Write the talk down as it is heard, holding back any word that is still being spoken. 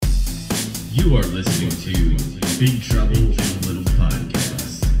You are listening to Big Trouble in Little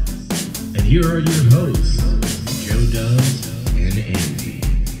Podcasts. And here are your hosts, Joe Dubs and Andy.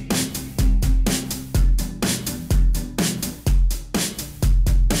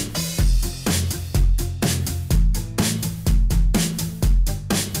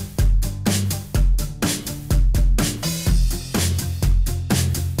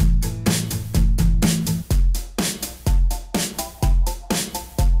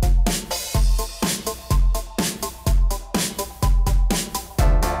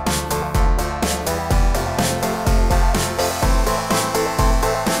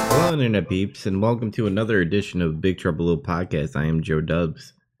 Internet peeps, and welcome to another edition of Big Trouble Little Podcast. I am Joe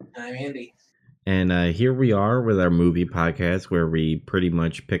Dubs. I'm Andy. And here we are with our movie podcast where we pretty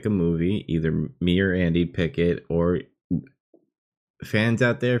much pick a movie. Either me or Andy pick it, or fans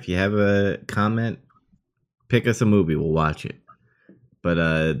out there, if you have a comment, pick us a movie. We'll watch it.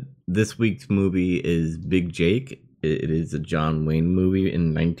 But this week's movie is Big Jake. It is a John Wayne movie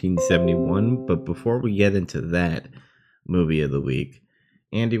in 1971. But before we get into that movie of the week,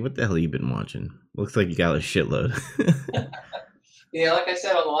 Andy, what the hell have you been watching? Looks like you got a shitload. Yeah, like I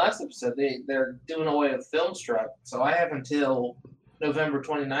said on the last episode, they're doing away with Filmstruck, so I have until November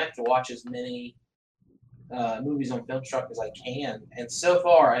 29th to watch as many movies on Filmstruck as I can. And so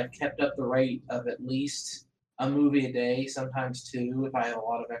far, I've kept up the rate of at least a movie a day, sometimes two if I have a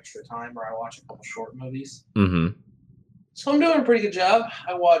lot of extra time or I watch a couple short movies. Mm-hmm. So I'm doing a pretty good job.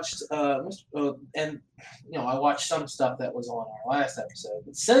 I watched, I watched some stuff that was on our last episode.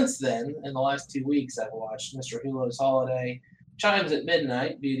 But since then, in the last 2 weeks, I've watched Mr. Hulot's Holiday, Chimes at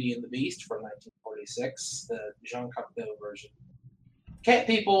Midnight, Beauty and the Beast from 1946, the Jean Cocteau version, Cat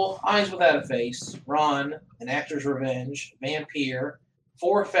People, Eyes Without a Face, Ron, An Actor's Revenge, Vampire,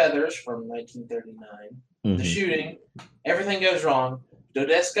 Four Feathers from 1939, The Shooting, Everything Goes Wrong,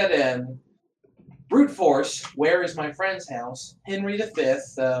 Dodescaden, Brute Force, Where Is My Friend's House, Henry V,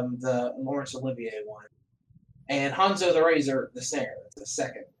 the Laurence Olivier one, and Hanzo the Razor, the Snare, the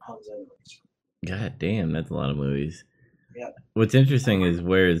second Hanzo the Razor. God damn, that's a lot of movies. Yep. What's interesting is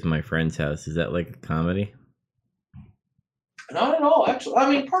Where Is My Friend's House? Is that like a comedy? Not at all, actually. I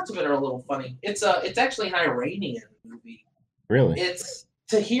mean, parts of it are a little funny. It's actually an Iranian movie. Really?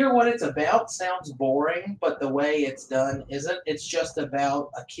 To hear what it's about sounds boring, but the way it's done isn't. It's just about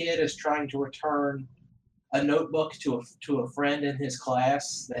a kid is trying to return a notebook to a friend in his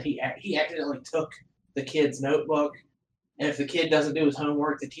class that he accidentally took the kid's notebook, and if the kid doesn't do his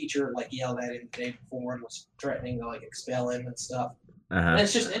homework, the teacher yelled at him the day before and was threatening to expel him and stuff. Uh-huh. And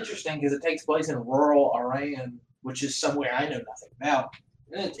it's just interesting because it takes place in rural Iran, which is somewhere I know nothing about.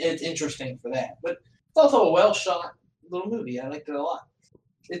 And it's interesting for that, but it's also a well shot little movie. I liked it a lot.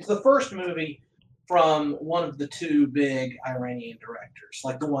 It's the first movie from one of the two big Iranian directors,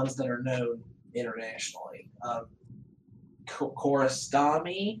 like the ones that are known internationally.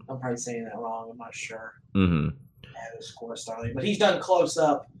 Kiarostami, I'm probably saying that wrong, I'm not sure. Mm-hmm. It was Kiarostami, but he's done Close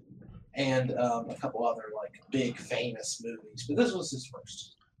Up and a couple other big famous movies, but this was his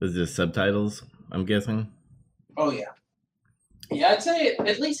first. Was this subtitles, I'm guessing? Oh, yeah. Yeah, I'd say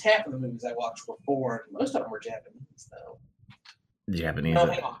at least half of the movies I watched were foreign. Most of them were Japanese, though. Japanese. No,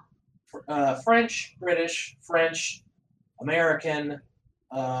 hang on. French, British, French, American,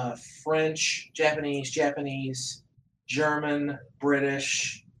 French, Japanese, German,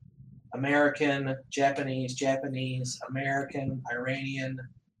 British, American, Japanese, American, Iranian,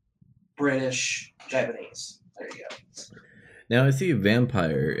 British, Japanese. There you go. Now I see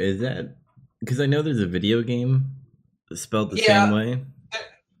Vampire. Is that because I know there's a video game spelled the same way?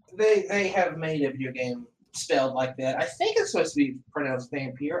 They have made a video game spelled like that. I think it's supposed to be pronounced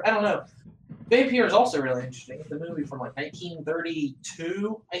Vampire. I don't know. Vampire is also really interesting. It's a movie from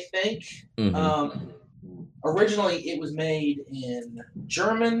 1932, I think. Mm-hmm. Originally, it was made in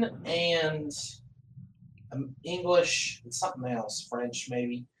German and English and something else, French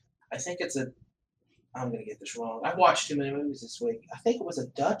maybe. I think I'm going to get this wrong. I've watched too many movies this week. I think it was a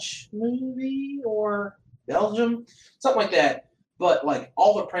Dutch movie or Belgium, something like that. But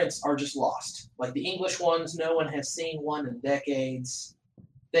all the prints are just lost. The English ones, no one has seen one in decades.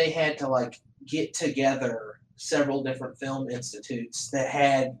 They had to get together several different film institutes that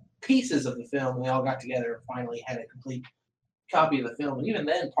had pieces of the film, and they all got together and finally had a complete copy of the film. And even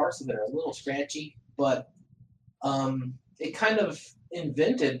then, parts of it are a little scratchy, but it kind of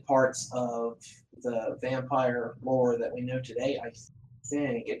invented parts of the vampire lore that we know today, I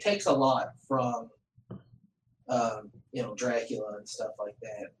think. It takes a lot from Dracula and stuff like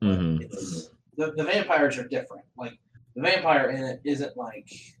that. Mm-hmm. The vampires are different. The vampire in it isn't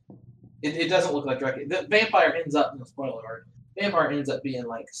it doesn't look like Dracula. The vampire ends up, no spoiler alert, vampire ends up being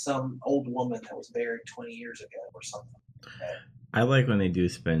like some old woman that was buried 20 years ago or something like that. I like when they do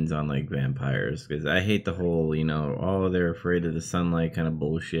spins on like vampires because I hate the whole, oh, they're afraid of the sunlight kind of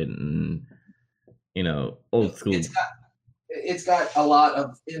bullshit and old school. It's got a lot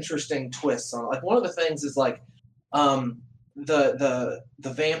of interesting twists on it. Like one of the things is like the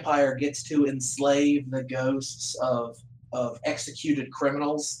vampire gets to enslave the ghosts of executed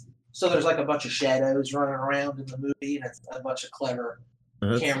criminals. So there's like a bunch of shadows running around in the movie, and it's a bunch of clever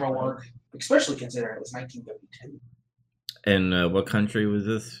camera work, especially considering it was 1932. And what country was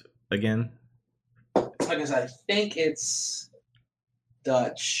this again? Like I said, I think it's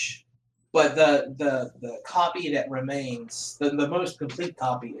Dutch, but the copy that remains, the most complete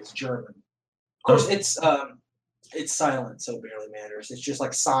copy, is German. Of course, it's silent, so it barely matters. It's just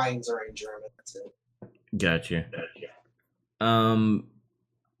like signs are in German. That's it. Gotcha.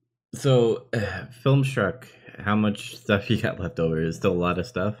 So, Filmstruck, how much stuff you got left over? Is still a lot of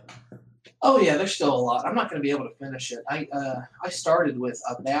stuff? Oh yeah, there's still a lot. I'm not going to be able to finish it. I started with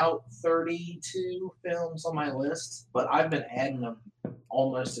about 32 films on my list, but I've been adding them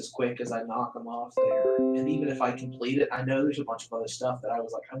almost as quick as I knock them off there. And even if I complete it, I know there's a bunch of other stuff that I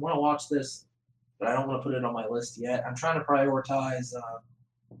was like, I want to watch this, but I don't want to put it on my list yet. I'm trying to prioritize.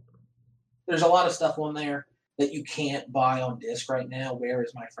 There's a lot of stuff on there that you can't buy on disc right now. Where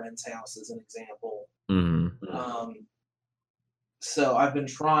Is My Friend's House is an example. Mm-hmm. So I've been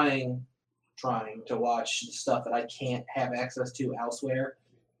trying to watch the stuff that I can't have access to elsewhere.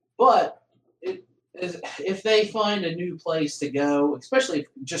 But if they find a new place to go, especially if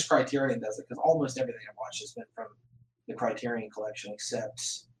just Criterion does it, because almost everything I've watched has been from the Criterion collection,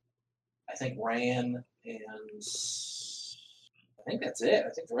 except I think Ran, and I think that's it. I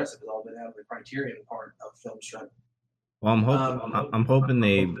think the rest of it's all been out of the Criterion part of Filmstruck. Well, I'm hoping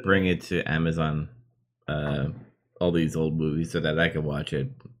they bring it to Amazon, all these old movies, so that I can watch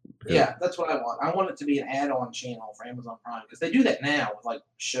it. Yeah, that's what I want. I want it to be an add-on channel for Amazon Prime, because they do that now with like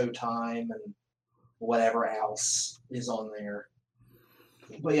Showtime and whatever else is on there.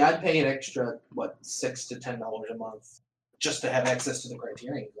 But yeah, I'd pay an extra $6 to $10 a month just to have access to the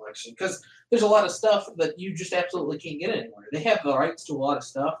Criterion collection, because there's a lot of stuff that you just absolutely can't get anywhere. They have the rights to a lot of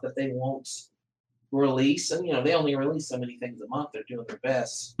stuff that they won't release, and they only release so many things a month. They're doing their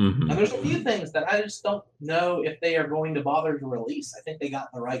best. Mm-hmm. And there's a few things that I just don't know if they are going to bother to release. I think they got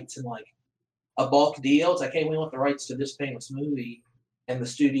the rights in like a bulk deal. It's like, hey, we want the rights to this famous movie, and the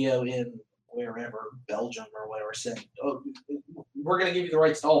studio in wherever, Belgium or whatever, said, oh, we're going to give you the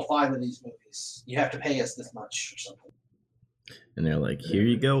rights to all 5 of these movies. You have to pay us this much or something. And they're like, here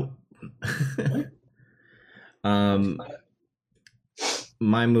you go.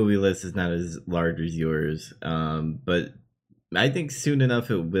 My movie list is not as large as yours, but I think soon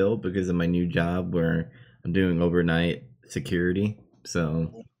enough it will, because of my new job where I'm doing overnight security.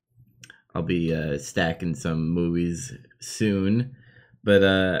 So I'll be stacking some movies soon. But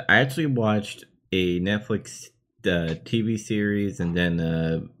I actually watched a Netflix TV series and then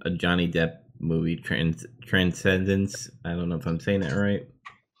a Johnny Depp movie, Transcendence. I don't know if I'm saying that right.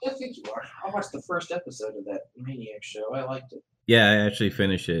 I think you are. I watched the first episode of that Maniac show. I liked it. Yeah, I actually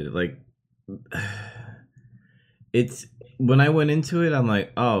finished it. Like, it's when I went into it, I'm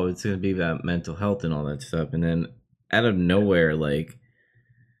like, oh, it's gonna be about mental health and all that stuff, and then out of nowhere, like,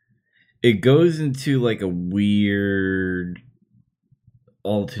 it goes into like a weird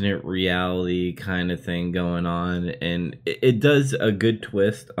alternate reality kind of thing going on, and it does a good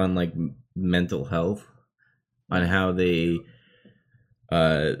twist on like mental health, on how they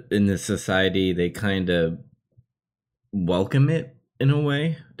in the society they kind of welcome it in a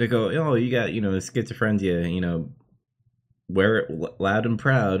way. They go, oh, you got schizophrenia, wear it loud and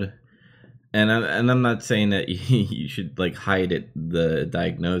proud. And I'm not saying that you should like hide it, the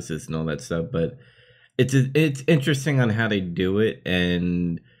diagnosis and all that stuff, but it's interesting on how they do it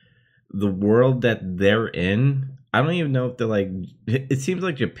and the world that they're in. I don't even know if they're like. It seems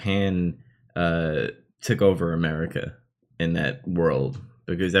like Japan took over America in that world,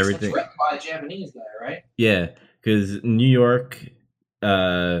 because everything. It's written by a Japanese guy, right? Yeah, because New York,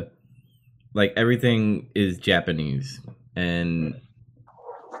 like everything is Japanese, and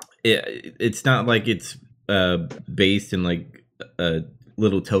it's not like it's based in like a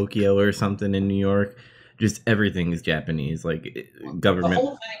little Tokyo or something in New York. Just everything is Japanese, like government. The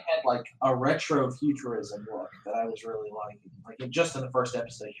whole thing had like a retro futurism look that I was really liking. Like just in the first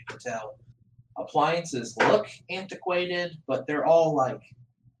episode, you could tell appliances look antiquated, but they all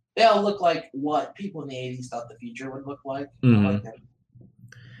look like what people in the 80s thought the future would look like. Mm-hmm. I like that.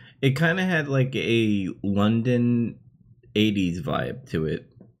 It kind of had like a London 80s vibe to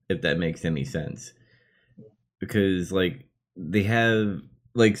it, if that makes any sense. Because like they have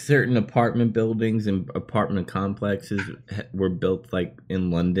like certain apartment buildings and apartment complexes were built like in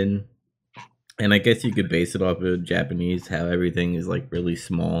London, and I guess you could base it off of Japanese, how everything is like really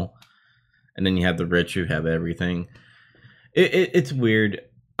small, and then you have the rich who have everything. It's weird.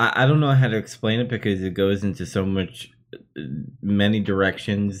 I don't know how to explain it because it goes into so much many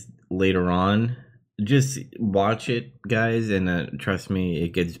directions later on. Just watch it, guys, and trust me, it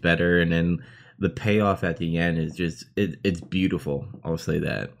gets better. And then the payoff at the end is just it's beautiful. I'll say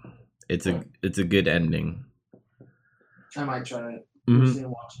that it's a good ending. I might try to Hmm. resume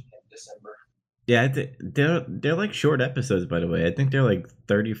watching it in December. Yeah, they're like short episodes, by the way. I think they're like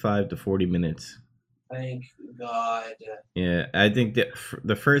 35 to 40 minutes. Thank God. Yeah, I think that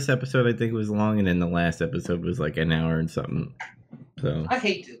the first episode I think was long, and then the last episode was like an hour and something. So I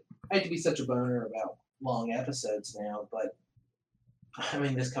hate to be such a boner about long episodes now, but I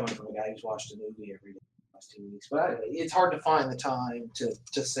mean, this coming from a guy who's watched a movie every day the last 2 weeks, but it's hard to find the time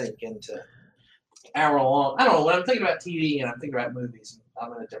to sink into hour long. I don't know. When I'm thinking about TV and I'm thinking about movies,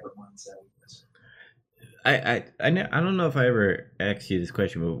 I'm in a different mindset. I don't know if I ever asked you this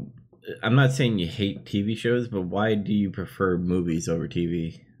question, but I'm not saying you hate TV shows, but why do you prefer movies over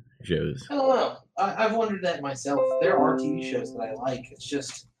TV shows? I don't know. I've wondered that myself. There are TV shows that I like. It's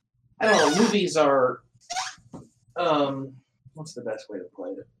just I don't know. Movies are what's the best way to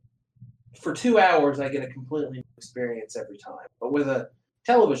put it? For 2 hours, I get a completely new experience every time. But with a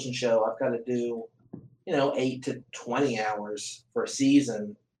television show, I've got to do 8 to 20 hours for a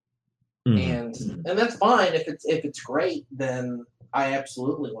season, Hmm. and that's fine if it's great. Then I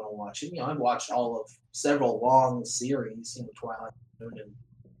absolutely want to watch it. I've watched all of several long series, Twilight Zone and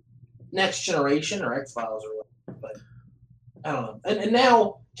Next Generation or X Files or whatever. But I don't know. And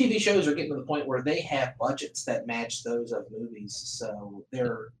now TV shows are getting to the point where they have budgets that match those of movies, so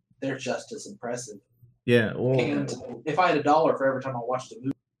they're just as impressive. Yeah, well, And if I had a dollar for every time I watched a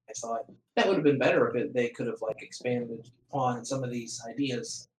movie, I thought that would have been better if they could have like expanded upon some of these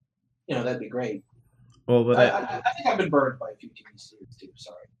ideas. That'd be great. well, what I think I've been burned by a few TV series too.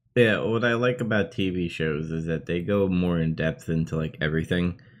 Sorry. yeah, what I like about TV shows is that they go more in depth into like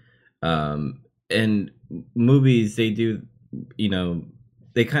everything. And movies, they do, you know,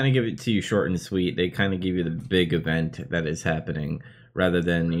 they kind of give it to you short and sweet. They kind of give you the big event that is happening rather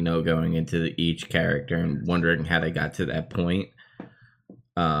than, going into each character and wondering how they got to that point.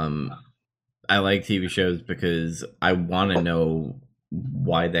 Um, I like TV shows because I want to know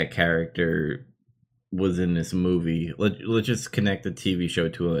why that character was in this movie. Let's just connect the TV show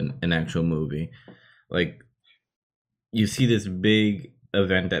to an actual movie. Like, you see this big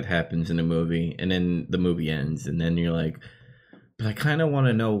event that happens in a movie, and then the movie ends, and then you're like, but I kind of want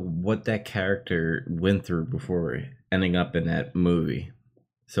to know what that character went through before ending up in that movie.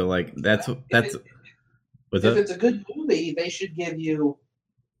 So like If that's it, what's if up. it's a good movie, they should give you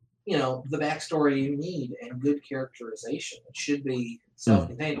the backstory you need and good characterization. It should be Mm,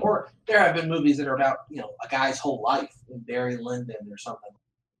 self-contained. Or there have been movies that are about a guy's whole life, Barry Lyndon or something.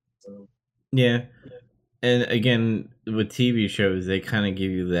 So yeah, and again with TV shows, they kind of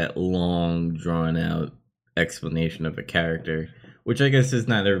give you that long, drawn out explanation of a character, which I guess is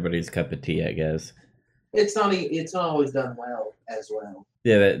not everybody's cup of tea. I guess. it's not always done well as well.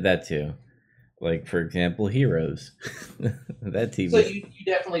 Yeah, that too. Like for example, Heroes, that So TV. you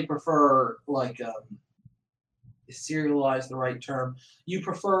definitely prefer like serialize the right term. You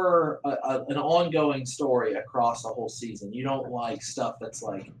prefer an ongoing story across a whole season. You don't like stuff that's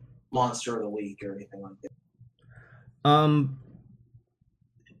like Monster of the Week or anything like that. Um,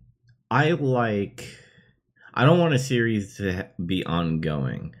 I like. I don't want a series to be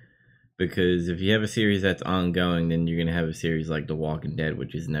ongoing because if you have a series that's ongoing, then you're gonna have a series like The Walking Dead,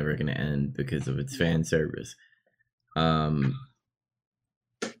 which is never gonna end because of its Yeah. fan service. Um,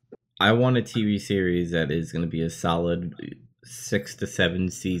 I want a TV series that is gonna be a solid 6 to 7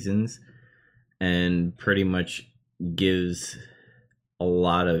 seasons and pretty much gives a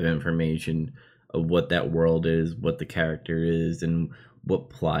lot of information of what that world is, what the character is, and what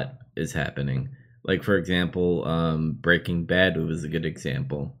plot is happening. Like for example, Breaking Bad was a good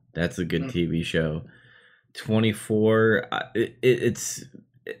example. That's a good Mm. TV show. 24. It's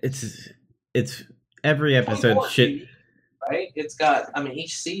it's every episode 24 is shit. unique, right? It's got, I mean,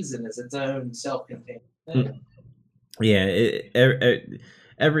 each season is its own self-contained thing. Yeah,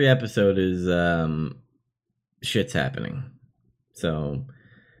 every episode is shit's happening. So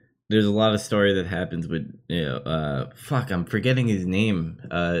there's a lot of story that happens with fuck, I'm forgetting his name.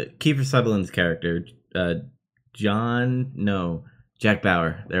 Kiefer Sutherland's character, uh John no Jack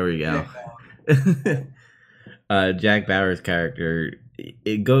Bauer. There we go. Yeah. Jack Bauer's character,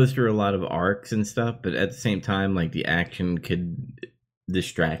 it goes through a lot of arcs and stuff, but at the same time, like the action could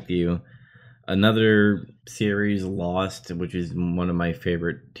distract you. Another series, Lost, which is one of my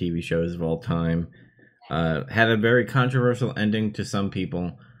favorite TV shows of all time, had a very controversial ending to some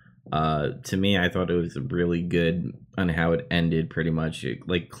people. To me, I thought it was really good on how it ended. Pretty much, it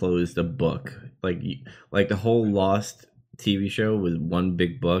like closed a book. Like the whole Lost TV show was one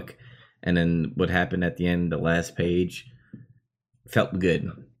big book, and then what happened at the end, the last page, felt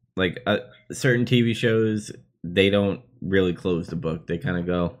good. Like certain TV shows, they don't really close the book. They kind of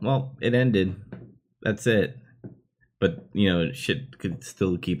go, well, it ended. That's it. But shit could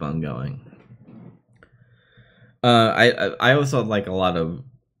still keep on going. I also like a lot of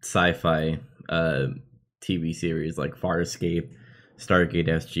sci-fi TV series like Farscape, Stargate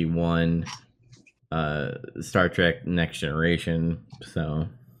SG-1, Star Trek Next Generation. So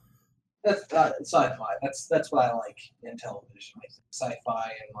that's sci-fi. That's what I like in television, like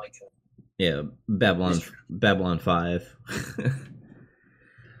sci-fi and like. Yeah, Babylon 5.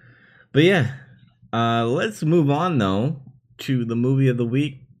 But yeah, let's move on though to the movie of the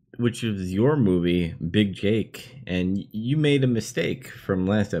week, which is your movie, Big Jake, and you made a mistake from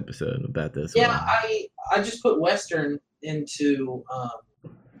last episode about this. Yeah, one. I just put Western into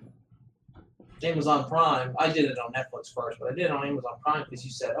Amazon Prime. I did it on Netflix first, but I did it on Amazon Prime because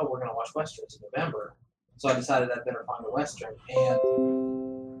you said, "Oh, we're gonna watch Westerns in November," so I decided I'd better find a Western. And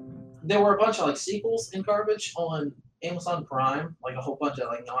there were a bunch of like sequels and garbage on Amazon Prime, like a whole bunch of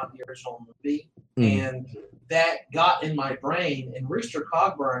like not the original movie, and that got in my brain. And Rooster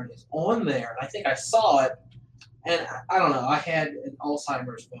Cogburn is on there, and I think I saw it, and I don't know, I had an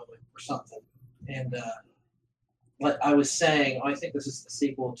Alzheimer's moment or something, and like I was saying, I think this is the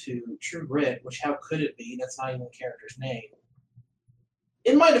sequel to True Grit, which how could it be? That's not even the character's name.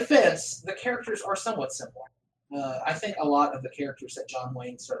 In my defense, the characters are somewhat similar. I think a lot of the characters that John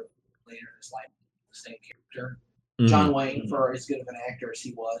Wayne served later in his life, the same character. Mm-hmm. John Wayne, for as good of an actor as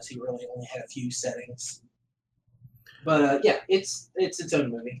he was, he really only had a few settings. But yeah, it's its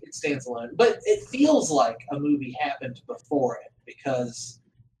own movie. It stands alone. But it feels like a movie happened before it because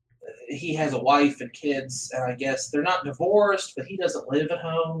he has a wife and kids, and I guess they're not divorced, but he doesn't live at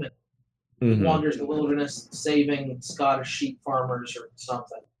home, and he wanders the wilderness saving Scottish sheep farmers or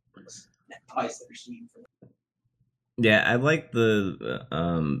something. Buys their sheep. Yeah, I like the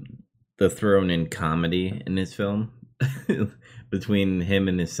thrown in comedy in this film between him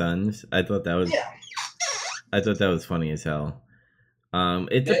and his sons. I thought that was funny as hell.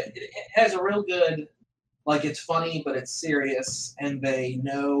 It has a real good, like, it's funny but it's serious, and they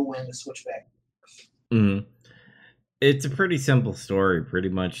know when to switch back. Mm-hmm. It's a pretty simple story. Pretty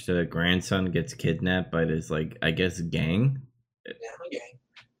much, the grandson gets kidnapped by this, like, I guess, gang. Yeah, a gang.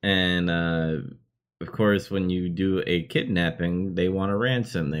 And of course, when you do a kidnapping, they want a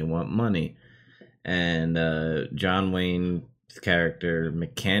ransom. They want money. And John Wayne's character,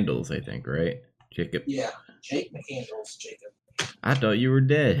 McCandles, I think, right? Jacob. Yeah, Jake McCandles. Jacob. I thought you were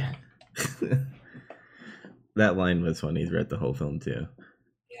dead. That line was funny. He's read the whole film too.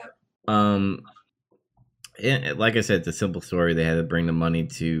 Yeah. Like I said, it's a simple story. They had to bring the money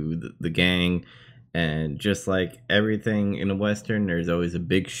to the gang, and just like everything in a Western, there's always a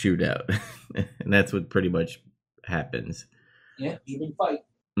big shootout, and that's what pretty much happens. Yeah, even fight.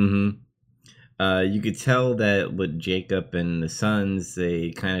 Mm-hmm. You could tell that with Jacob and the sons,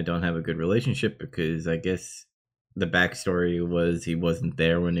 they kind of don't have a good relationship because I guess the backstory was he wasn't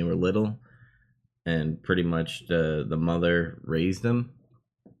there when they were little, and pretty much the mother raised them.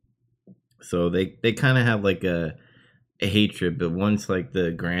 So they kind of have like a hatred, but once like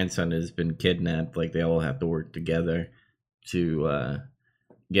the grandson has been kidnapped, like they all have to work together to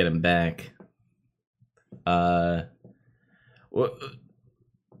get him back.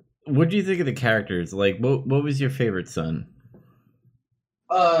 What do you think of the characters? Like, what was your favorite son?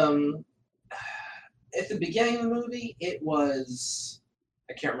 At the beginning of the movie, it was,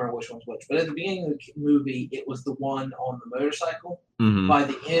 I can't remember which one's which, but at the beginning of the movie, it was the one on the motorcycle. Mm-hmm. By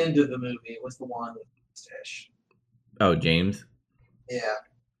the end of the movie, it was the one with the mustache. Oh, James? Yeah.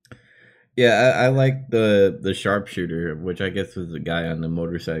 Yeah, I like the sharpshooter, which I guess was the guy on the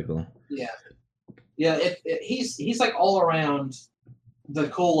motorcycle. Yeah. Yeah, he's like all around the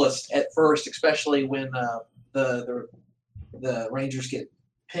coolest at first, especially when the Rangers get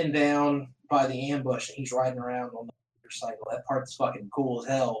pinned down by the ambush and he's riding around on the motorcycle. That part's fucking cool as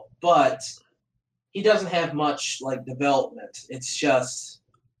hell. But he doesn't have much like development. It's just,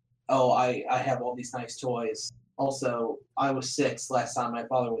 oh, I have all these nice toys. Also, I was 6 last time my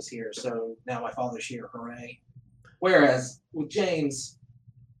father was here, so now my father's here, hooray. Whereas with James,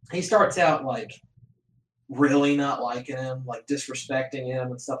 he starts out like really not liking him, like disrespecting him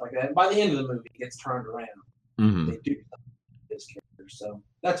and stuff like that. And by the end of the movie, it gets turned around. Mm-hmm. They do his character, so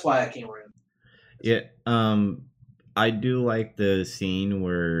that's why I can't remember. Yeah. I do like the scene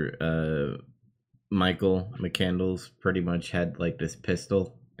where Michael McCandles pretty much had like this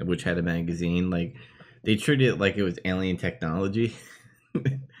pistol, which had a magazine. Like they treated it like it was alien technology.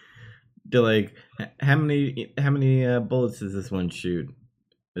 They're like, how many bullets does this one shoot?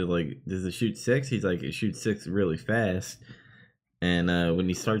 They're like, does it shoot 6? He's like, it shoots 6 really fast. And when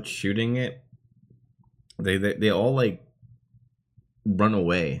he starts shooting it, they all like run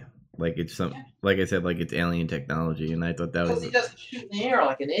away. Like it's some, like I said, like it's alien technology. And I thought that Because was he doesn't shoot in the air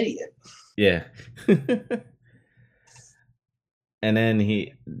like an idiot. yeah. And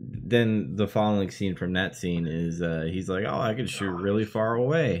then the following scene from that scene is he's like, oh, I can shoot really far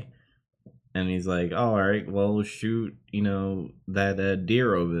away. And he's like, oh, all right, well, shoot, that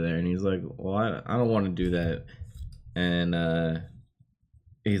deer over there. And he's like, well, I don't want to do that. And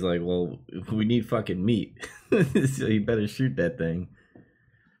he's like, well, we need fucking meat. So you better shoot that thing.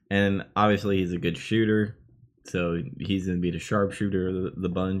 And obviously he's a good shooter. So he's going to be the sharpshooter of the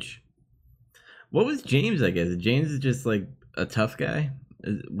bunch. What was James, I guess? James is just like a tough guy?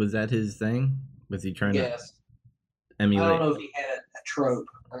 Was that his thing? Was he trying to emulate? I don't know if he had a trope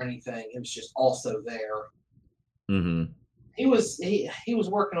or anything. It was just also there. Mm-hmm. He was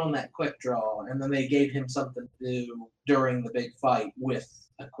working on that quick draw, and then they gave him something to do during the big fight with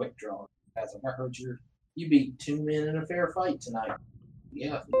a quick draw. As I heard you beat 2 men in a fair fight tonight.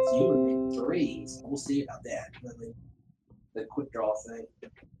 Yeah, if it's you and me 3, so we'll see about that. And then the quick draw thing.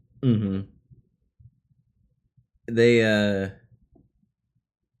 Mm-hmm. They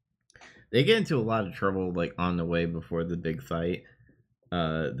get into a lot of trouble like on the way before the big fight.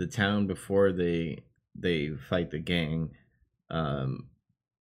 The town before they fight the gang.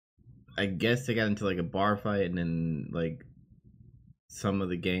 I guess they got into like a bar fight, and then like some of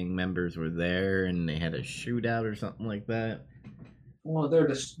the gang members were there, and they had a shootout or something like that. Well,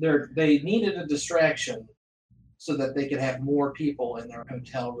 they needed a distraction so that they could have more people in their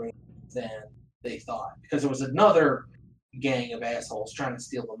hotel room than they thought, because there was another gang of assholes trying to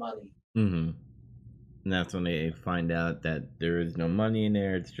steal the money. Mm-hmm. And that's when they find out that there is no money in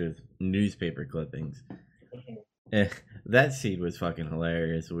there. It's just newspaper clippings. Mm-hmm. That scene was fucking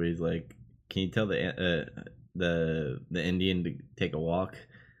hilarious. Where he's like, "Can you tell the Indian to take a walk?"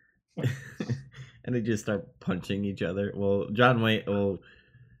 And they just start punching each other. Well, John Wayne,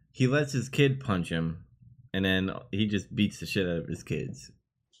 he lets his kid punch him, and then he just beats the shit out of his kids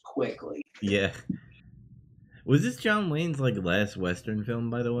quickly. Yeah. Was this John Wayne's like last Western film,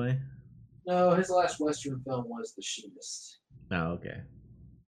 by the way? No, his last Western film was The Shootist. Oh, okay.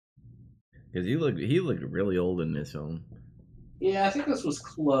 Because he looked really old in this film. Yeah, I think this was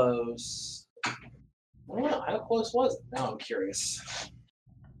close. I don't know, how close was it? Now I'm curious.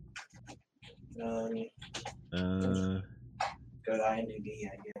 Go to IMDb,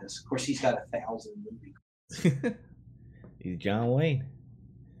 I guess. Of course, he's got 1,000 movies. He's John Wayne.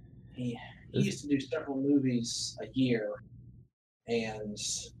 He used to do several movies a year, and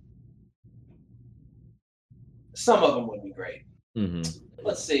some of them would be great. Mm-hmm.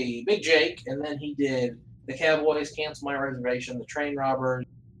 Let's see, Big Jake, and then he did The Cowboys, Cancel My Reservation, The Train Robbers,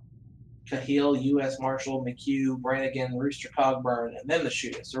 Cahill, U.S. Marshal, McHugh, Brannigan, Rooster Cogburn, and then The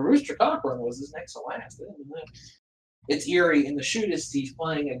Shootist. So Rooster Cogburn was his next to last. It's eerie. In The Shootist, he's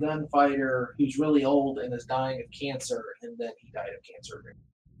playing a gunfighter who's really old and is dying of cancer, and then he died of cancer.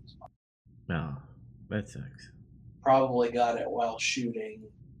 No, that sucks. Probably got it while shooting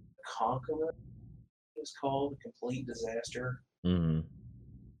Conqueror. It's called Complete Disaster. Mm-hmm.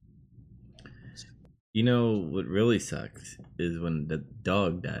 You know what really sucks is when the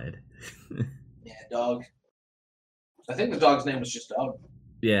dog died. Yeah, dog. I think the dog's name was just Dog.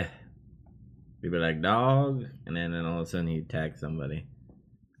 Yeah. He'd be like, dog, and then all of a sudden he'd attack somebody.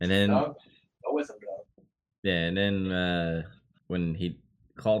 And then Dog? Go with him, Dog. Yeah, and then when he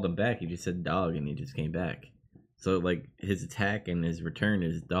called him back, he just said dog, and he just came back. So like his attack and his return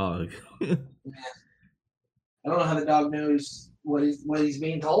is dog. Yeah. I don't know how the dog knows what he's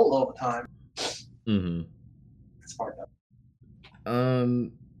being told all the time. Mm-hmm. It's part of it.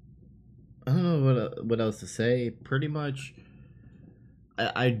 I don't know what else to say. Pretty much,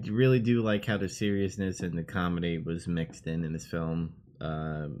 I really do like how the seriousness and the comedy was mixed in this film.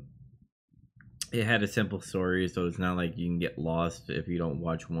 It had a simple story, so it's not like you can get lost if you don't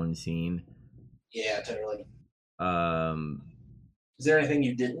watch one scene. Yeah, totally. Is there anything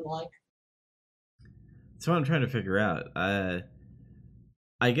you didn't like? That's what I'm trying to figure out.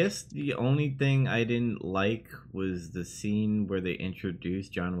 I guess the only thing I didn't like was the scene where they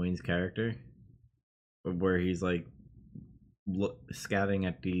introduced John Wayne's character. where he's like scouting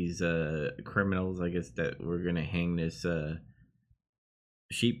at these criminals, I guess, that were gonna hang this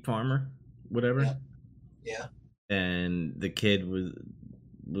sheep farmer, whatever. Yeah. Yeah. And the kid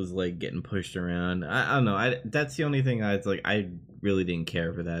was like getting pushed around. I don't know. That's the only thing I was like. I really didn't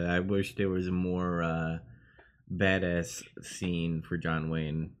care for that. I wish there was a more badass scene for John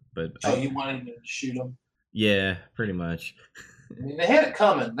Wayne. But Oh, you wanted to shoot him? Yeah, pretty much. I mean, they had it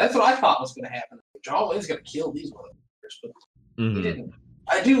coming. That's what I thought was going to happen. John Wayne's going to kill these motherfuckers, but he didn't.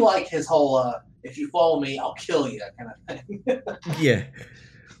 I do like his whole "if you follow me, I'll kill you" kind of thing. Yeah,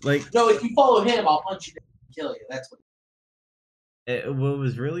 like no, if you follow him, I'll punch you and kill you. That's what. What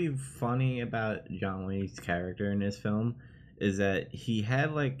was really funny about John Wayne's character in this film is that he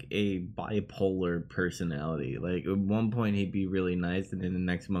had like a bipolar personality. Like at one point he'd be really nice, and then the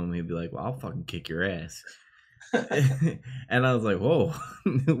next moment he'd be like, "Well, I'll fucking kick your ass." And I was like, "Whoa,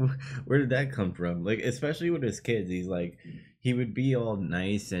 where did that come from?" Like, especially with his kids, he's like, he would be all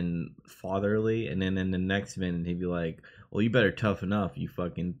nice and fatherly, and then in the next minute he'd be like, "Well, you better toughen up, you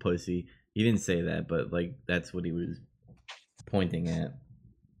fucking pussy." He didn't say that, but like that's what he was pointing at.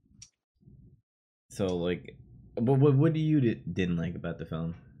 So like, but what do you didn't like about the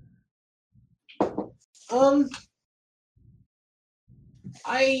film?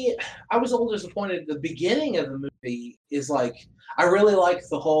 I was a little disappointed. The beginning of the movie is like, I really like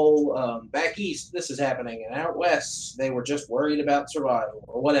the whole back east this is happening, and out west they were just worried about survival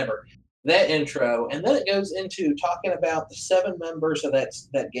or whatever. That intro, and then it goes into talking about the 7 members of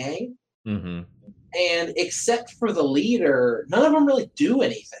that gang. Mm-hmm. And except for the leader, none of them really do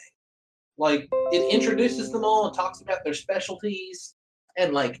anything. Like, it introduces them all and talks about their specialties,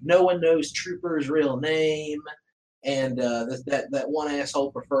 and like no one knows Trooper's real name. And that one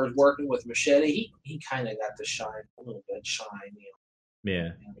asshole prefers working with Machete. He kind of got to shine a little bit, Yeah.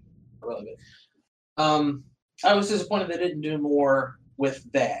 Really good. I was disappointed they didn't do more with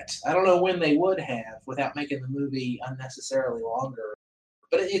that. I don't know when they would have without making the movie unnecessarily longer.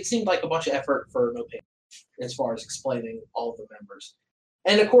 But it seemed like a bunch of effort for no payment as far as explaining all of the members.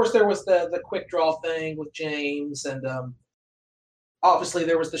 And of course, there was the quick draw thing with James, and obviously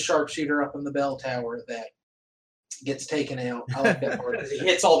there was the sharpshooter up in the bell tower that gets taken out. I like that part. He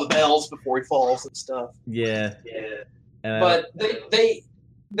hits all the bells before he falls and stuff. Yeah. But they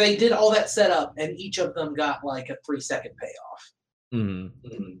did all that setup, and each of them got like a 3-second payoff.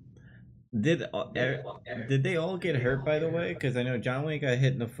 Mm-hmm. Did they all get hurt, by the way? Because I know John Wayne got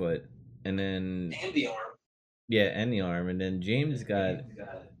hit in the foot, and then the arm. Yeah, and the arm, and then James got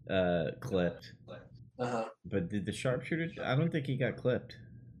clipped. But did the sharpshooter? I don't think he got clipped.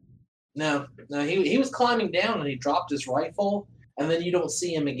 No. He was climbing down and he dropped his rifle, and then you don't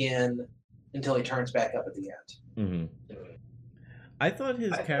see him again until he turns back up at the end. Mm-hmm. I thought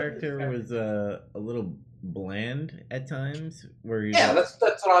his character was a little bland at times.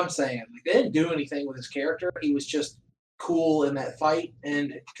 That's what I'm saying. Like, they didn't do anything with his character. He was just cool in that fight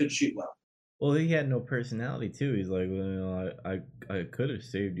and could shoot well. Well, he had no personality too. He's like, well, I could have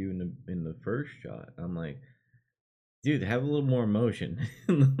saved you in the first shot. I'm like, dude, have a little more emotion.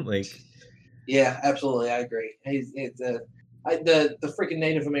 Like, yeah, absolutely, I agree. The freaking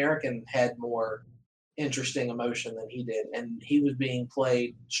Native American had more interesting emotion than he did, and he was being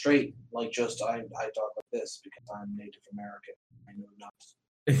played straight, like just I talk like this because I'm Native American. I know not.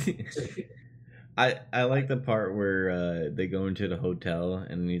 I like the part where they go into the hotel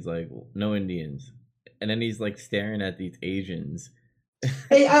and he's like, no Indians, and then he's like staring at these Asians.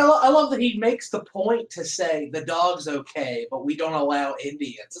 Hey, I love that he makes the point to say the dog's okay, but we don't allow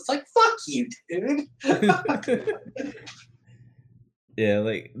Indians. It's like, fuck you, dude. Yeah,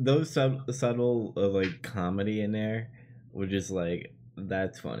 like those subtle like comedy in there were just like,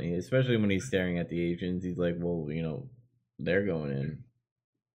 that's funny, especially when he's staring at the Asians. He's like, well, they're going in.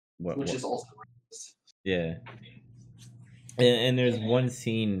 Which is also racist. Yeah. And there's one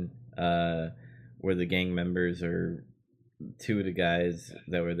scene where the gang members are 2 of the guys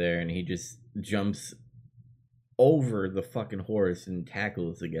that were there, and he just jumps over the fucking horse and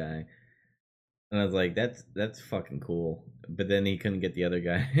tackles the guy. And I was like, that's fucking cool. But then he couldn't get the other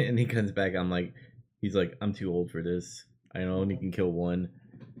guy, and he comes back. He's like, I'm too old for this. I only can kill one.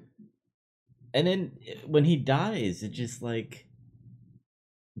 And then when he dies, it's just like,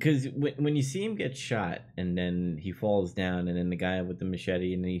 because when you see him get shot, and then he falls down, and then the guy with the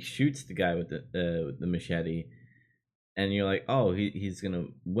machete, and then he shoots the guy with the machete, and you're like, oh, he's gonna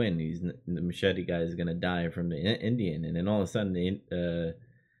win. The machete guy is gonna die from the Indian, and then all of a sudden the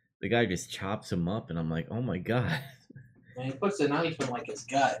guy just chops him up, and I'm like, oh my god. And he puts a knife in like his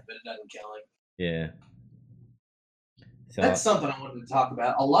gut, but it doesn't kill him. Yeah. So that's something I wanted to talk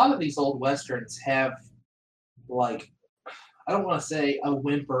about. A lot of these old westerns have like, I don't want to say a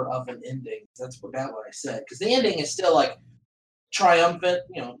whimper of an ending. That's about what I said, because the ending is still like triumphant.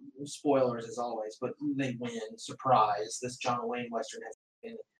 Spoilers as always, but they win. Surprise! This John Wayne Western has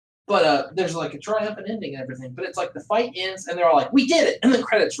ending. But there's like a triumphant ending and everything. But it's like the fight ends and they're all like, "We did it!" And the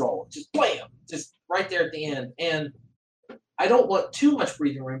credits roll. Just blam, just right there at the end. And I don't want too much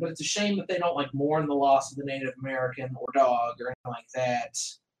breathing room, but it's a shame that they don't like mourn the loss of the Native American or dog or anything like that.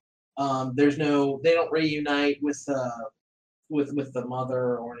 They don't reunite with the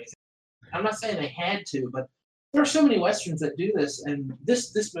mother or anything. I'm not saying they had to, but there are so many westerns that do this, and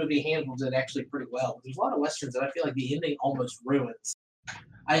this movie handles it actually pretty well. There's a lot of westerns that I feel like the ending almost ruins.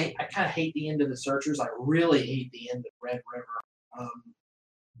 I kind of hate the end of The Searchers. I really hate the end of Red River,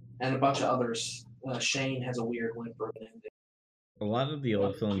 and a bunch of others. Shane has a weird whimper ending. A lot of the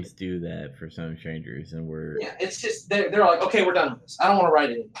old films do that for some strangers, and yeah, it's just they're like, okay, we're done with this. I don't want to write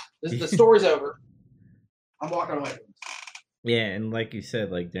it anymore. The story's over. I'm walking away from this. Yeah, and like you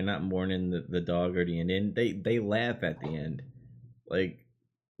said, like they're not mourning the dog or the end. They laugh at the end, like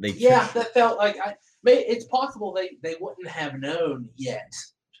they. That felt like it's possible they wouldn't have known yet,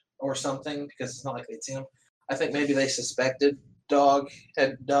 or something, because it's not like they'd seen him. I think maybe they suspected dog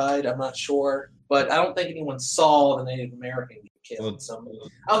had died. I'm not sure, but I don't think anyone saw the Native American get killed. So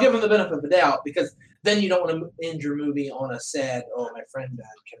I'll give them the benefit of the doubt, because then you don't want to end your movie on a sad, "Oh, my friend died"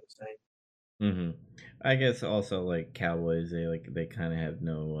 kind of thing. Mm-hmm. I guess also like cowboys, they kind of have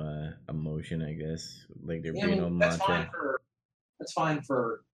no emotion. I guess like they're being on mantra. That's fine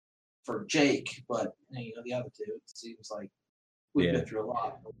for Jake, but the other two, it seems like we've been through a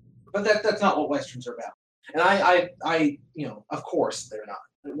lot. But that's not what westerns are about. And I of course they're not.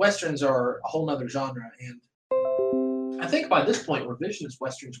 Westerns are a whole nother genre, and I think by this point revisionist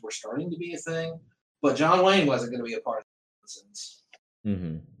westerns were starting to be a thing, but John Wayne wasn't going to be a part of the nonsense.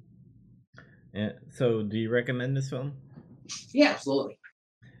 Mm-hmm. Yeah. So, do you recommend this film? Yeah, absolutely.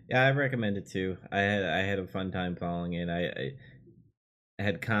 Yeah, I recommend it too. I had a fun time following it. I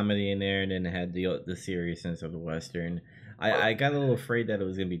had comedy in there, and then it had the seriousness of the western. I got a little afraid that it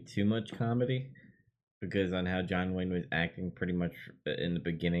was gonna be too much comedy, because on how John Wayne was acting pretty much in the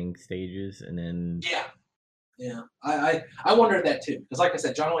beginning stages, and then yeah. I wondered that too, because like I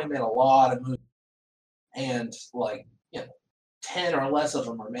said, John Wayne made a lot of movies, and 10 or less of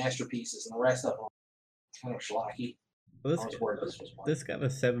them are masterpieces, and the rest of them are kind of schlocky. Well, this got a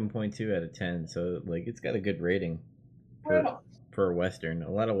 7.2 out of 10, so like it's got a good rating for a western. A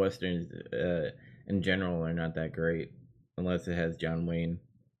lot of westerns in general are not that great unless it has John Wayne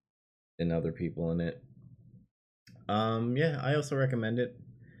and other people in it. I also recommend it.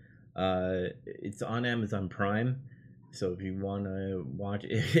 It's on Amazon Prime. So if you want to watch,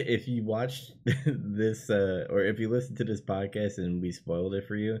 if you watched this, or if you listen to this podcast and we spoiled it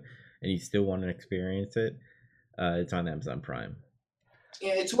for you, and you still want to experience it, it's on Amazon Prime.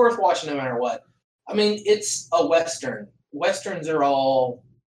 Yeah, it's worth watching no matter what. I mean, it's a western. Westerns are all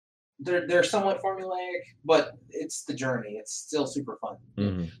they're somewhat formulaic, but it's the journey. It's still super fun.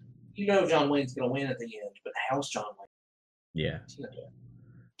 Mm-hmm. John Wayne's gonna win at the end, but how's John Wayne? Yeah.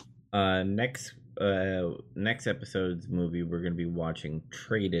 Next episode's movie we're gonna be watching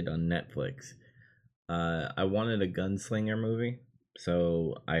Traded on Netflix. I wanted a gunslinger movie,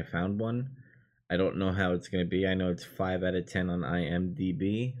 so I found one. I don't know how it's gonna be. I know it's 5 out of 10 on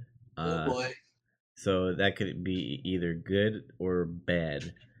IMDb. Oh boy! So that could be either good or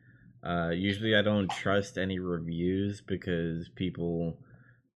bad. Usually I don't trust any reviews because people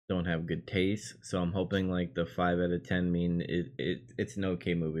don't have good taste. So I'm hoping like the 5 out of 10 mean it's an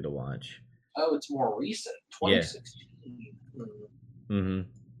okay movie to watch. Oh, it's more recent, 2016. Yeah. Mm-hmm.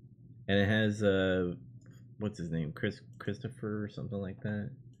 And it has what's his name? Christopher or something like that.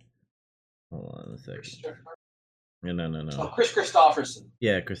 Hold on a second. No. Oh, Chris Christopherson.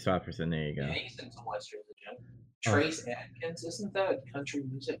 Yeah, Christopherson. There you go. Yeah, he's in some westerns again. Trace Adkins, isn't that a country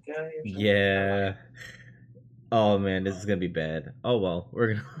music guy? Yeah. Oh man, this is gonna be bad. Oh well,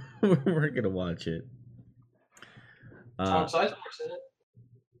 we're gonna watch it. Tom Sizemore's in it.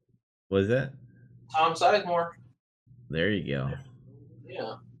 Was that? Tom Sizemore. There you go.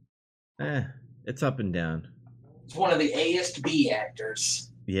 Yeah. It's up and down. It's one of the A-ist B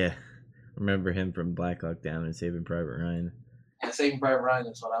actors. Yeah. Remember him from Black Hawk Down and Saving Private Ryan. Yeah, Saving Private Ryan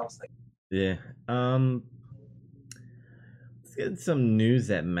is what I was thinking. Yeah. Let's get some news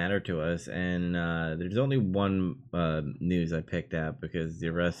that matter to us, and there's only one news I picked out because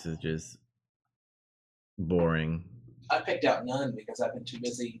the rest is just boring. I picked out none because I've been too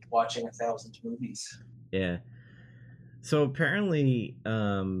busy watching 1,000 movies. Yeah. So apparently,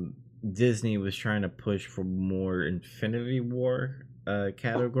 Disney was trying to push for more Infinity War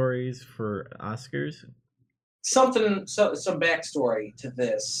categories for Oscars. some backstory to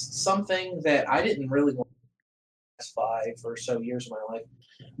this. Something that I didn't really want the last 5 or so years of my life.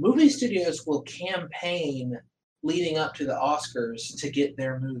 Movie studios will campaign leading up to the Oscars to get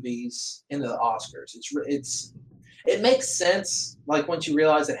their movies into the Oscars. It makes sense, like once you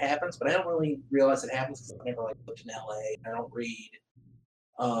realize it happens, but I don't really realize it happens because I never like lived in LA. I don't read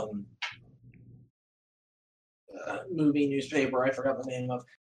um, movie newspaper. I forgot the name of,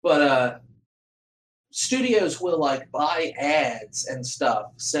 but studios will like buy ads and stuff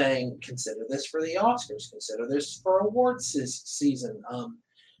saying, "Consider this for the Oscars. Consider this for awards season."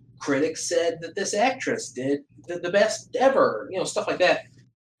 Critics said that this actress did the best ever. Stuff like that.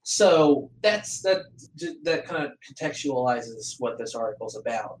 So that kind of contextualizes what this article's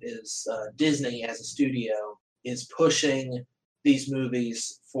about. Is Disney as a studio is pushing these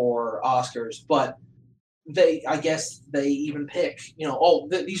movies for Oscars, but I guess they even pick,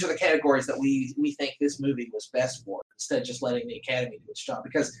 these are the categories that we think this movie was best for, instead of just letting the Academy do its job.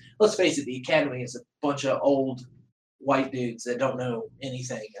 Because let's face it, the Academy is a bunch of old white dudes that don't know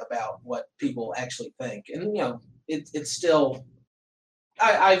anything about what people actually think, and it's still.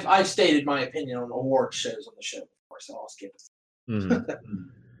 I've stated my opinion on award shows on the show before, so I'll skip it. Mm-hmm.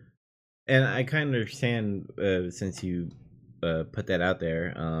 And I kind of understand, since you put that out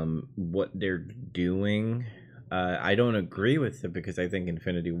there, what they're doing. I don't agree with it because I think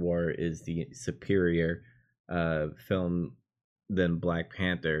Infinity War is the superior film than Black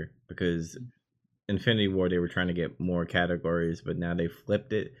Panther, because Infinity War they were trying to get more categories, but now they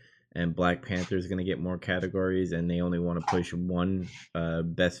flipped it, and Black Panther is going to get more categories, and they only want to push one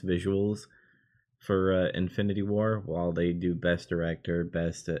best visuals for Infinity War, while they do best director,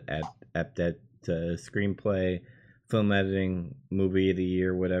 best apt screenplay, film editing, movie of the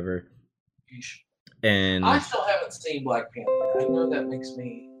year, whatever. And I still haven't seen Black Panther. I know that makes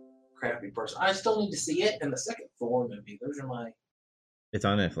me a crappy person. I still need to see it and the second Thor movie. Those are my. It's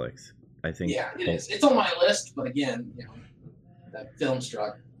on Netflix, I think. Yeah, it is. It's on my list, but again, that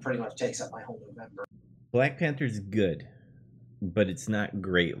Filmstruck pretty much takes up my whole November. Black Panther's good, but it's not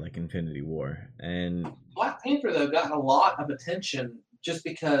great like Infinity War. And Black Panther though got a lot of attention just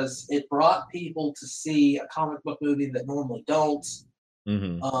because it brought people to see a comic book movie that normally don't.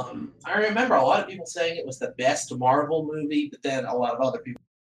 Mm-hmm. I remember a lot of people saying it was the best Marvel movie, but then a lot of other people.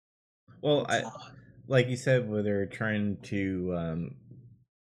 Well, like you said, where they're trying to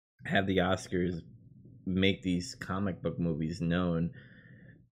have the Oscars make these comic book movies known,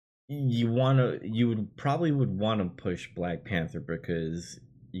 you would probably want to push Black Panther because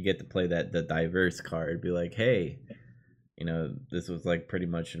you get to play the diverse card. Be like, hey, this was like pretty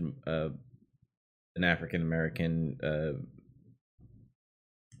much an African American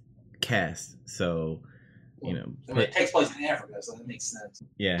cast, so it takes place in Africa, so that makes sense.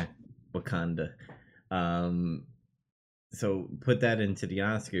 Yeah, Wakanda. So put that into the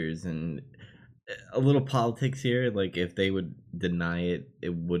Oscars, and a little politics here. Like if they would deny it,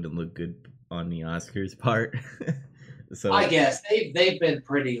 it wouldn't look good on the Oscars part. So I guess they've been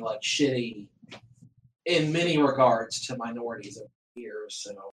pretty like shitty in many regards to minorities over the years.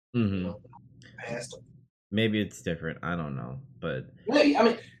 So past them. Maybe it's different. I don't know, but maybe. I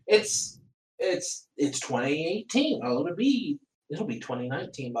mean, it's 2018. Oh, it'll be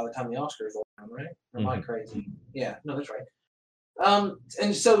 2019 by the time the Oscars are around, right? Or am I crazy? Yeah, no, that's right.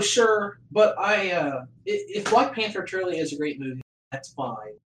 And so sure, but if Black Panther truly is a great movie, that's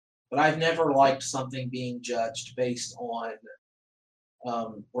fine. But I've never liked something being judged based on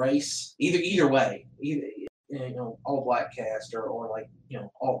race, either way, all black cast or like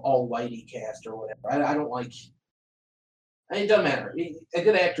all whitey cast or whatever. I don't like. It doesn't matter. A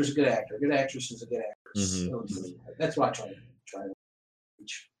good actor is a good actor. A good actress is a good actress. So that's what I try to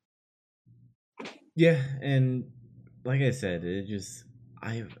reach. Yeah, and like I said, it just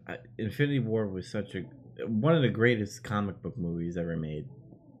Infinity War was one of the greatest comic book movies ever made.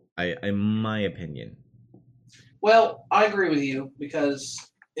 In my opinion. Well, I agree with you because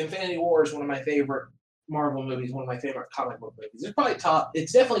Infinity War is one of my favorite Marvel movies, one of my favorite comic book movies.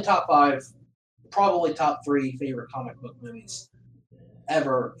 It's definitely top 5, probably top 3 favorite comic book movies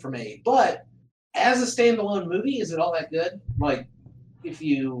ever for me. But as a standalone movie, is it all that good? Like if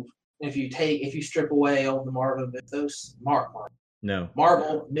you strip away all the Marvel mythos,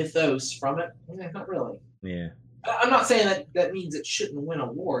 Marvel mythos from it, not really. Yeah. I'm not saying that means it shouldn't win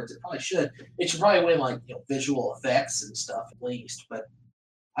awards. It probably should. It should probably win like visual effects and stuff at least. But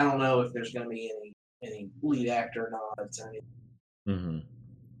I don't know if there's going to be any lead actor nods or anything.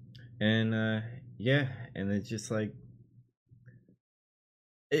 And yeah, and it's just like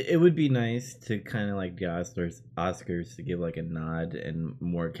it would be nice to kind of like the Oscars to give like a nod and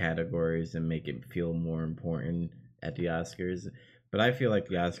more categories and make it feel more important at the Oscars. But I feel like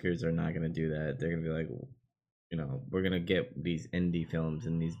the Oscars are not going to do that. They're going to be like, we're going to get these indie films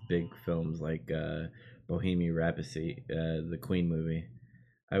and these big films like Bohemian Rhapsody, the Queen movie.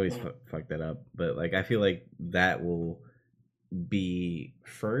 I always fuck that up. But like, I feel like that will be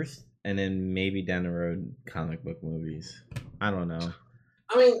first, and then maybe down the road, comic book movies. I don't know.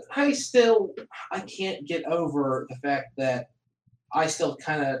 I mean, I can't get over the fact that I still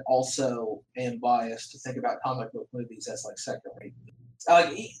kind of also am biased to think about comic book movies as like second rate.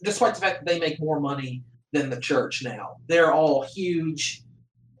 Like, despite the fact that they make more money than the church now, they're all huge,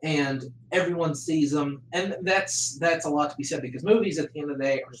 and everyone sees them, and that's a lot to be said because movies at the end of the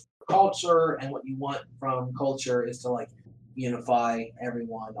day are just culture, and what you want from culture is to like unify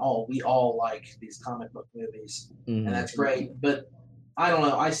everyone. Oh, we all like these comic book movies, and that's great, but I don't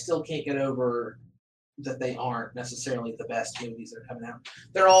know. I still can't get over that they aren't necessarily the best movies that are coming out.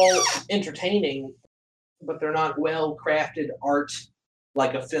 They're all entertaining, but they're not well crafted art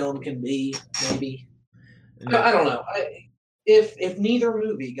like a film can be. Maybe I don't know. If neither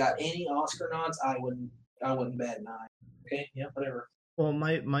movie got any Oscar nods, I wouldn't bat an eye. Okay, yeah, whatever. Well,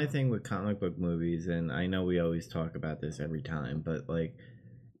 my thing with comic book movies, and I know we always talk about this every time, but like,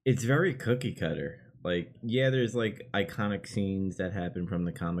 it's very cookie cutter. Like, yeah, there's like iconic scenes that happen from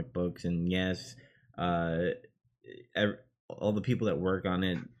the comic books, and yes, uh, all the people that work on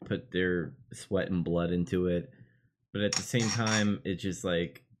it put their sweat and blood into it, but at the same time, it's just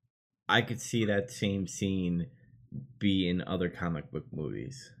like I could see that same scene be in other comic book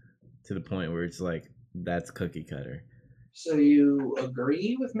movies to the point where it's like that's cookie cutter. So you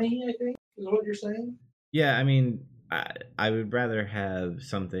agree with me? I think is what you're saying. Yeah, I mean, I would rather have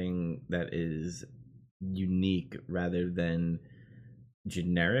something that is unique rather than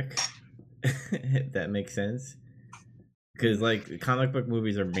generic. If that makes sense. Because like comic book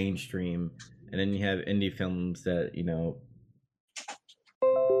movies are mainstream, and then you have indie films that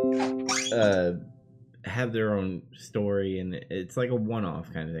have their own story, and it's like a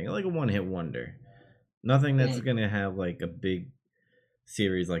one-off kind of thing, like a one-hit wonder. Nothing that's gonna have like a big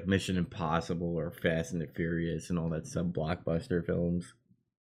series like Mission Impossible or Fast and the Furious and all that sub blockbuster films.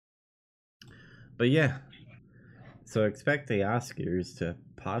 But yeah, so expect the Oscars to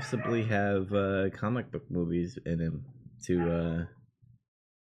possibly have comic book movies in them to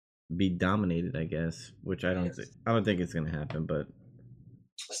be dominated, I guess. Which I don't think it's gonna happen, but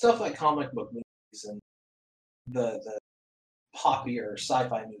stuff like comic book movies and the popular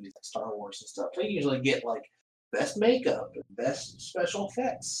sci-fi movies like Star Wars and stuff, they usually get like best makeup, best special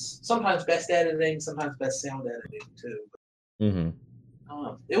effects, sometimes best editing, sometimes best sound editing too. Mm-hmm.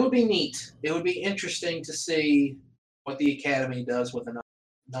 It would be neat. It would be interesting to see what the Academy does with a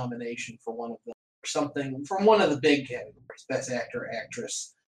nomination for one of them, or something from one of the big categories: best actor,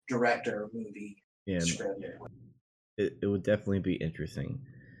 actress, director, movie, script. It would definitely be interesting.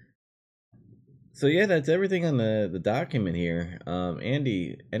 So yeah, that's everything on the document here.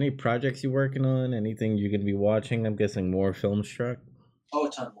 Andy, any projects you working on? Anything you're gonna be watching? I'm guessing more Filmstruck. Oh,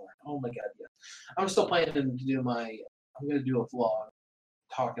 a ton more. Oh my god, yeah. I'm still planning to do I'm gonna do a vlog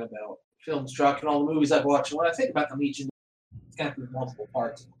talking about Filmstruck and all the movies I've watched. And when I think about them each, it's kind of multiple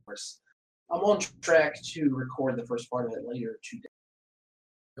parts, of course. I'm on track to record the first part of it later today.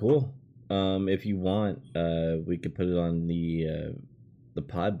 Cool. If you want, we could put it on the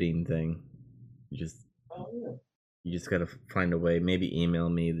Podbean thing. You just gotta find a way. Maybe email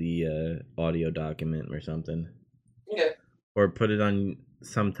me the audio document or something. Okay. Or put it on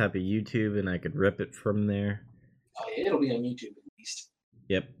some type of YouTube, and I could rip it from there. Oh yeah, it'll be on YouTube at least.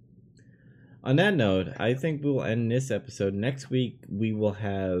 Yep. On that note, I think we'll end this episode. Next week, we will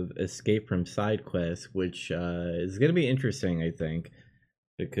have Escape from Side Quest, which is going to be interesting, I think,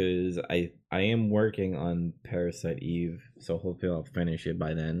 because I am working on Parasite Eve, so hopefully I'll finish it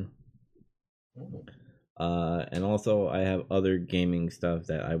by then. And also, I have other gaming stuff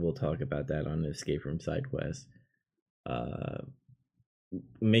that I will talk about that on Escape from Side Quest.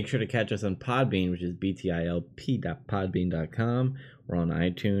 Make sure to catch us on Podbean, which is btilp.podbean.com. We're on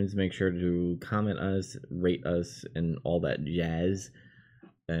iTunes. Make sure to comment us, rate us, and all that jazz.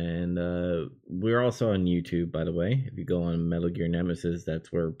 And we're also on YouTube, by the way. If you go on Metal Gear Nemesis,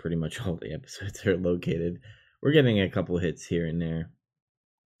 that's where pretty much all the episodes are located. We're getting a couple hits here and there,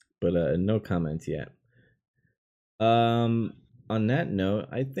 but no comments yet. On that note,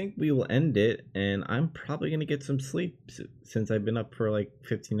 I think we will end it, and I'm probably going to get some sleep since I've been up for like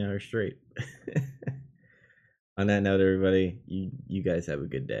 15 hours straight. On that note, everybody, you guys have a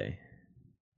good day.